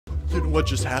You know what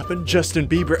just happened? Justin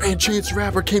Bieber and Chance the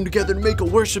Rapper came together to make a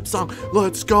worship song.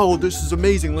 Let's go. This is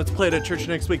amazing. Let's play it at church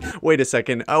next week. Wait a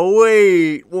second.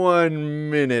 Wait 1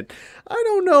 minute. I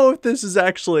don't know if this is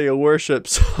actually a worship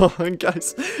song,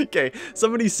 guys. Okay,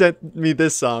 somebody sent me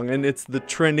this song, and it's the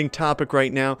trending topic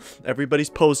right now. Everybody's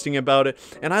posting about it,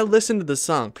 and I listened to the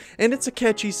song, and it's a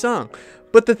catchy song.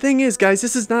 But the thing is, guys,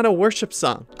 this is not a worship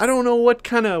song. I don't know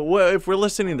if we're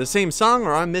listening to the same song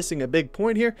or I'm missing a big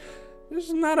point here. This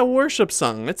is not a worship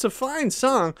song. It's a fine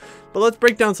song, but let's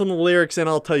break down some of the lyrics and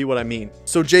I'll tell you what I mean.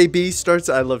 So JB starts,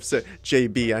 I love saying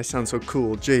JB, I sound so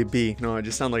cool, JB. No, I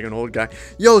just sound like an old guy.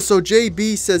 Yo, so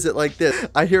JB says it like this.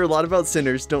 I hear a lot about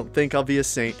sinners, don't think I'll be a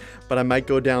saint, but I might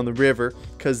go down the river,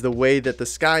 cause the way that the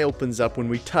sky opens up when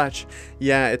we touch,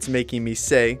 yeah, it's making me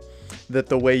say that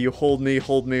the way you hold me,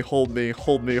 hold me, hold me,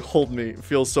 hold me, hold me,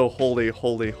 feels so holy,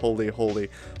 holy, holy, holy,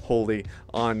 holy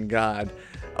on God.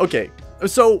 Okay,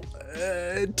 so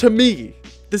to me,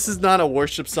 this is not a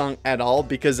worship song at all,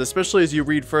 because especially as you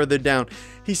read further down,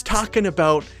 he's talking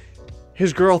about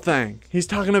his girl thing. He's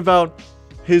talking about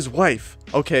his wife,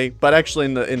 okay? But actually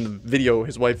in the video,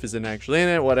 his wife isn't actually in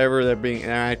it, whatever, they're being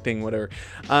acting, whatever.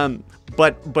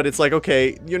 But it's like,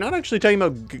 okay, you're not actually talking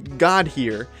about God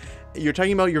here. You're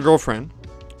talking about your girlfriend,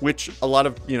 which a lot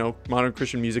of, you know, modern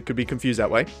Christian music could be confused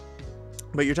that way.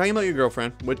 But you're talking about your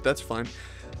girlfriend, which that's fine.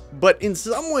 But in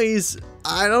some ways,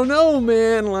 I don't know,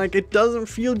 man, like it doesn't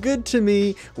feel good to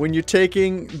me when you're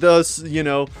taking the, you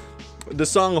know, the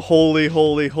song Holy,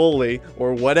 Holy, Holy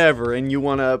or whatever, and you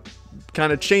want to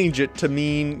kind of change it to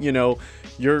mean, you know,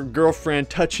 your girlfriend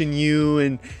touching you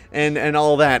and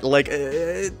all that. Like,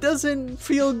 it doesn't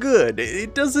feel good.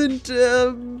 It doesn't,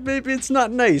 maybe it's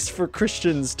not nice for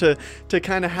Christians to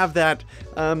kind of have that,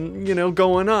 you know,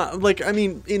 going on. Like, I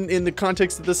mean, in the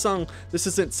context of the song, this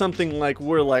isn't something like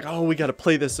we're like, oh, we got to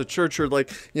play this at church, or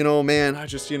like, you know, man, I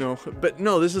just, you know, but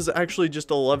no, this is actually just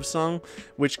a love song,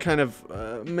 which kind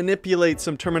of manipulates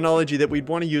some terminology that we'd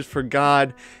want to use for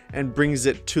God and brings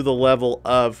it to the level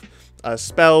of a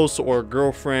spouse or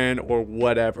girlfriend or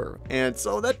whatever. And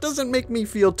so that doesn't make me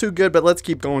feel too good, but let's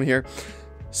keep going here.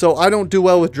 So I don't do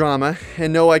well with drama,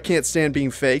 and no, I can't stand being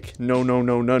fake. No, no,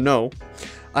 no, no, no.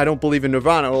 I don't believe in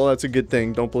Nirvana. Well, that's a good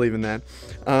thing. Don't believe in that.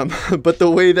 But the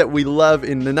way that we love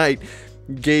in the night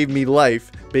gave me life,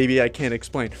 baby, I can't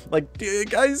explain. Like,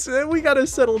 guys, we gotta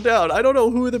settle down. I don't know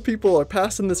who the people are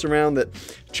passing this around that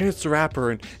Chance the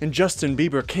Rapper and Justin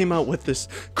Bieber came out with this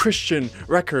Christian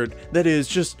record that is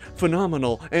just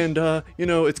phenomenal, and you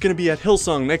know, it's gonna be at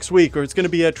Hillsong next week, or it's gonna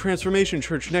be at Transformation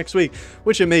Church next week,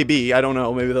 which it may be. I don't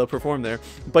know, maybe they'll perform there.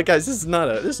 But guys, this is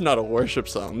not a worship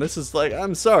song. This is like,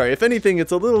 I'm sorry, if anything,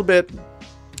 it's a little bit,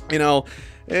 you know,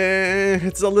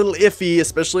 it's a little iffy,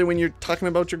 especially when you're talking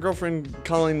about your girlfriend,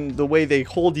 calling the way they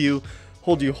hold you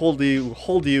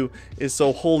is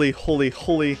so holy, holy,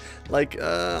 holy. Like,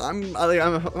 I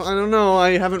don't know,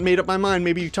 I haven't made up my mind.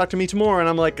 Maybe you talk to me tomorrow and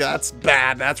I'm like, that's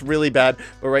bad, that's really bad.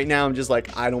 But right now I'm just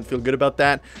like, I don't feel good about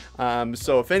that.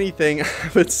 So if anything,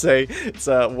 I would say it's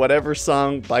whatever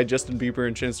song by Justin Bieber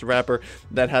and Chance the Rapper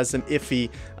that has some iffy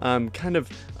kind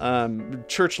of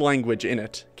church language in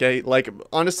it. Okay, like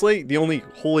honestly, the only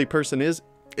holy person is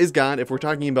God. If we're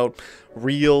talking about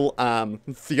real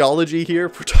theology here,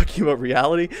 if we're talking about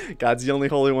reality, God's the only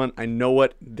holy one. I know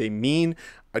what they mean.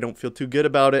 I don't feel too good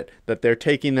about it that they're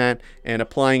taking that and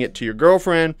applying it to your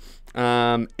girlfriend.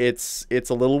 It's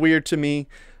a little weird to me.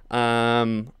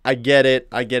 I get it.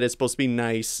 It's supposed to be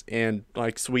nice and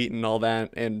like sweet and all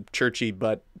that and churchy,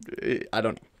 but I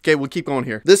don't know. Okay, we'll keep going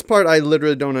here. This part I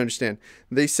literally don't understand.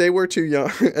 They say we're too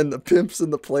young, and the pimps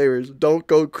and the players don't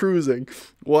go cruising.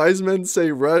 Wise men say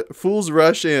fools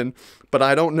rush in, but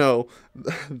I don't know.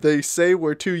 They say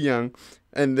we're too young,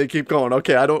 and they keep going.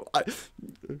 Okay, I don't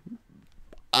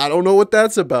know what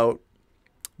that's about.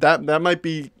 That might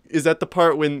be. Is that the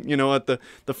part when, you know, at the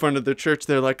front of the church,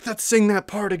 they're like, let's sing that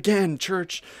part again,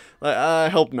 church? I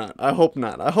hope not. I hope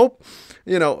not. I hope,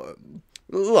 you know,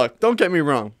 look, don't get me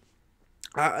wrong.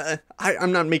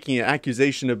 I'm not making an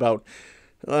accusation about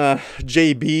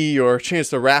JB or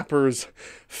Chance the Rapper's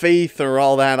faith or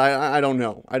all that. I don't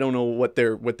know. I don't know what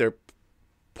their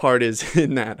part is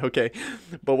in that, okay?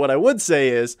 But what I would say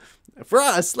is, for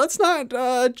us, let's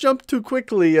not jump too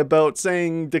quickly about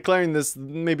declaring this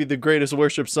maybe the greatest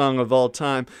worship song of all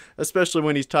time, especially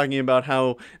when he's talking about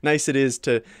how nice it is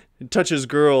to touch his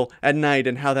girl at night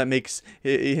and how that makes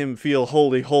him feel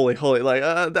holy, holy, holy. Like,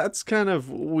 that's kind of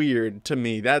weird to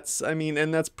me. I mean,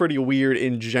 and that's pretty weird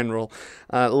in general.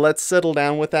 Let's settle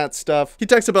down with that stuff. He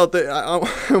talks about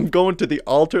I'm going to the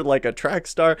altar like a track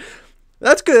star.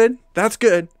 That's good. That's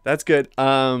good. That's good.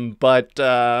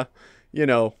 But, you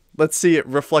know, let's see it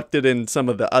reflected in some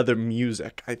of the other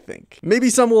music, I think. Maybe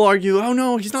some will argue, oh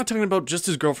no, he's not talking about just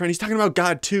his girlfriend, he's talking about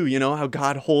God too, you know, how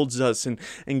God holds us and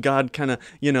God kind of,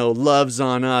 you know, loves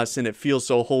on us and it feels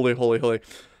so holy, holy, holy.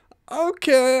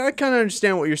 Okay, I kind of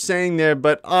understand what you're saying there,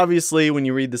 but obviously when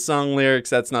you read the song lyrics,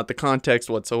 that's not the context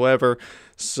whatsoever.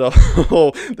 So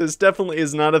this definitely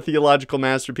is not a theological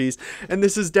masterpiece, and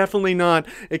this is definitely not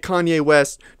a Kanye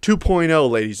West 2.0,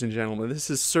 ladies and gentlemen. This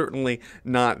is certainly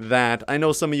not that. I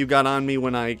know some of you got on me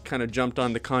when I kind of jumped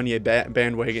on the Kanye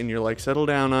bandwagon. You're like, settle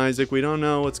down, Isaac, we don't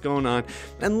know what's going on.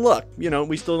 And look, you know,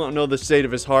 we still don't know the state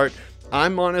of his heart.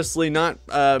 I'm honestly not,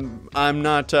 I'm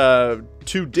not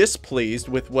too displeased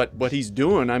with what he's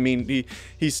doing. I mean,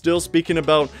 he's still speaking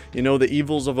about, you know, the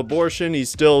evils of abortion. He's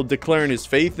still declaring his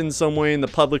faith in some way in the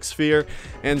public sphere.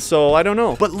 And so, I don't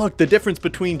know. But look, the difference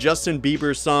between Justin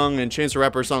Bieber's song and Chance the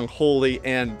Rapper's song, Holy,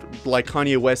 and like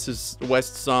Kanye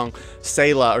West's song,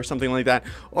 Selah, or something like that,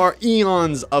 are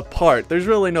eons apart. There's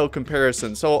really no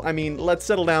comparison. So, I mean, let's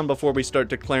settle down before we start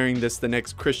declaring this the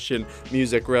next Christian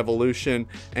music revolution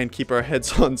and keep our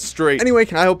heads on straight. Anyway,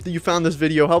 I hope that you found this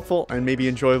video helpful and maybe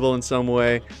enjoyable in some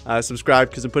way. Subscribe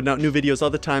because I'm putting out new videos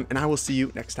all the time, and I will see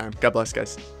you next time. God bless,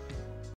 guys.